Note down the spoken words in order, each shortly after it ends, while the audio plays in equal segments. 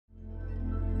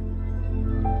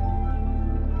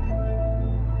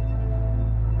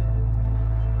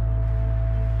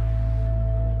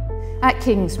At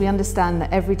King's, we understand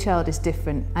that every child is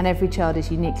different and every child is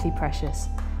uniquely precious.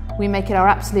 We make it our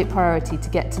absolute priority to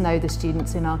get to know the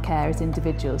students in our care as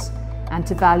individuals and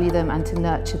to value them and to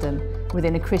nurture them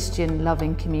within a Christian,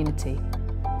 loving community.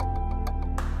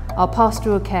 Our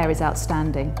pastoral care is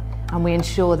outstanding and we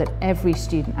ensure that every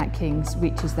student at King's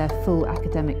reaches their full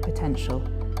academic potential.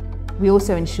 We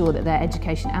also ensure that their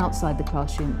education outside the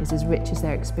classroom is as rich as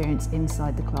their experience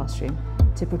inside the classroom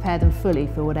to prepare them fully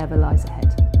for whatever lies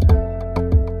ahead.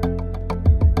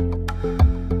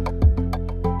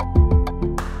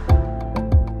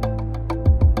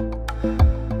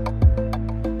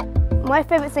 My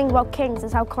favourite thing about King's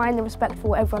is how kind and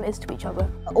respectful everyone is to each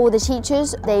other. All the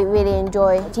teachers, they really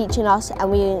enjoy teaching us and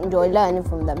we enjoy learning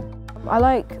from them. I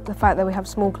like the fact that we have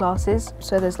small classes,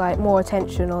 so there's more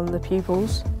attention on the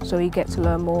pupils, so we get to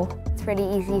learn more. It's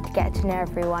really easy to get to know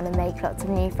everyone and make lots of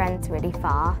new friends really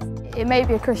fast. It may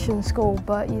be a Christian school,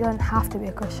 but you don't have to be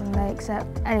a Christian. They accept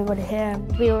anybody here.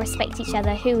 We all respect each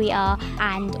other, who we are,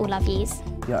 and all our views.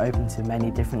 You're open to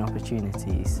many different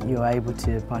opportunities. You're able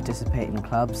to participate in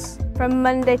clubs. From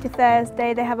Monday to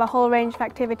Thursday, they have a whole range of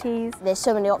activities. There's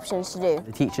so many options to do.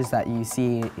 The teachers that you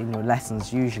see in your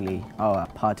lessons usually are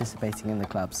participating in the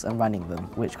clubs and running them,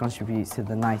 which contributes to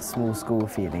the nice small school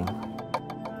feeling.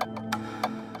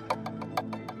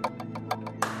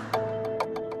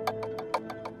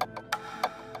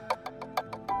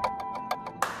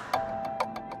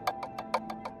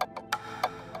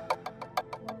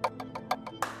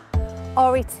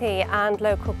 RET and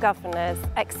local governors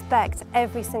expect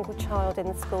every single child in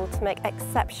the school to make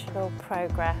exceptional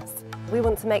progress. We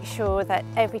want to make sure that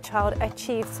every child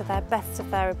achieves to their best of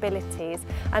their abilities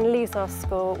and leaves our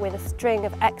school with a string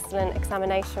of excellent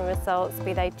examination results,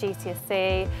 be they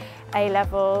GCSE,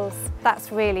 A-levels.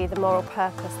 That's really the moral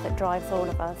purpose that drives all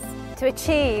of us. To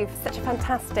achieve such a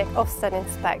fantastic Ofsted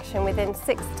inspection within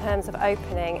 6 terms of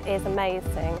opening is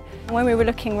amazing. When we were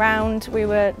looking round, we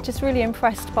were just really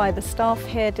impressed by the staff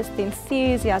here, just the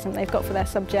enthusiasm they've got for their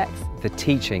subjects. The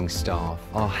teaching staff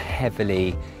are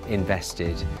heavily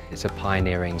invested. It's a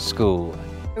pioneering school.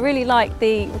 I really like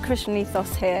the Christian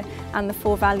ethos here and the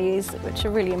 4 values which are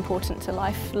really important to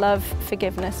life: love,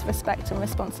 forgiveness, respect and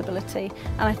responsibility.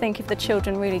 And I think if the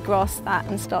children really grasp that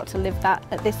and start to live that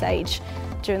at this age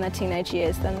during their teenage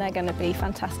years, then they're going to be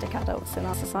fantastic adults in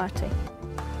our society.